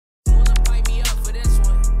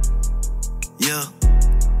Yeah.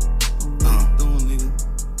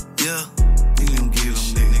 Yeah. Nigga don't give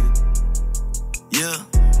them, nigga. Yeah.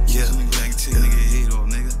 Yeah. Back to nigga head off,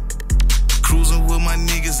 nigga. Cruising with my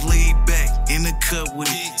niggas laid back in the cup with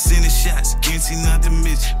it. Sending shots, guarantee not to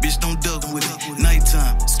miss. Bitch, don't duck with it.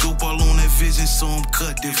 Nighttime, scope all on that vision, so I'm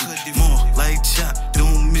cut different. More like Chopp,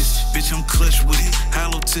 don't miss. Bitch, I'm clutch with it.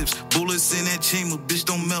 Hollow tips, bullets in that chamber, bitch,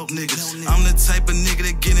 don't melt niggas. I'm the type of nigga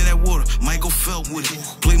that get in that water, Michael Phelps with it.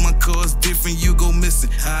 Play my cards different, you go missing.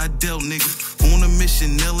 How I dealt niggas. On a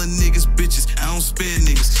mission, nailing niggas, bitches. I don't spare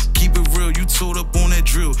niggas. Keep it real, you told up on that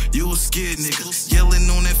drill. You a scared nigga. Yelling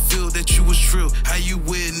on that field that you was trill. How you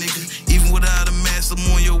weird, nigga? Even without a mask,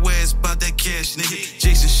 I'm on your ass. Bout that cash, nigga.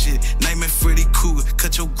 Jason shit. Nightmare Freddy Cougar.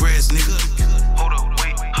 Cut your grass, nigga. Hold up,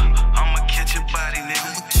 wait. I'ma catch your body,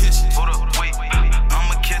 nigga. Hold up, wait.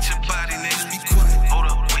 I'ma catch your body, nigga. Hold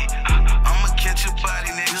up, wait. I'ma catch your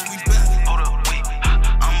body, nigga. Hold up, wait.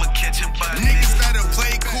 I'ma catch your body, nigga. Niggas better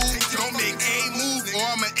play cool. Don't make a move or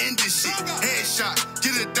I'ma end this shit. Headshot,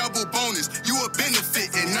 get a double bonus. You a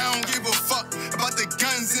benefit, and I don't give a fuck about the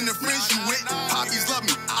guns and the friends you with. Poppies love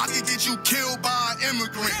me. I could get you killed by an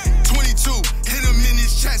immigrant. 22, hit him in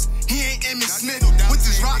his chest. He ain't Emmitt Smith. With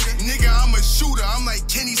this rock, nigga, I'm a shooter. I'm like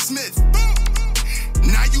Kenny Smith.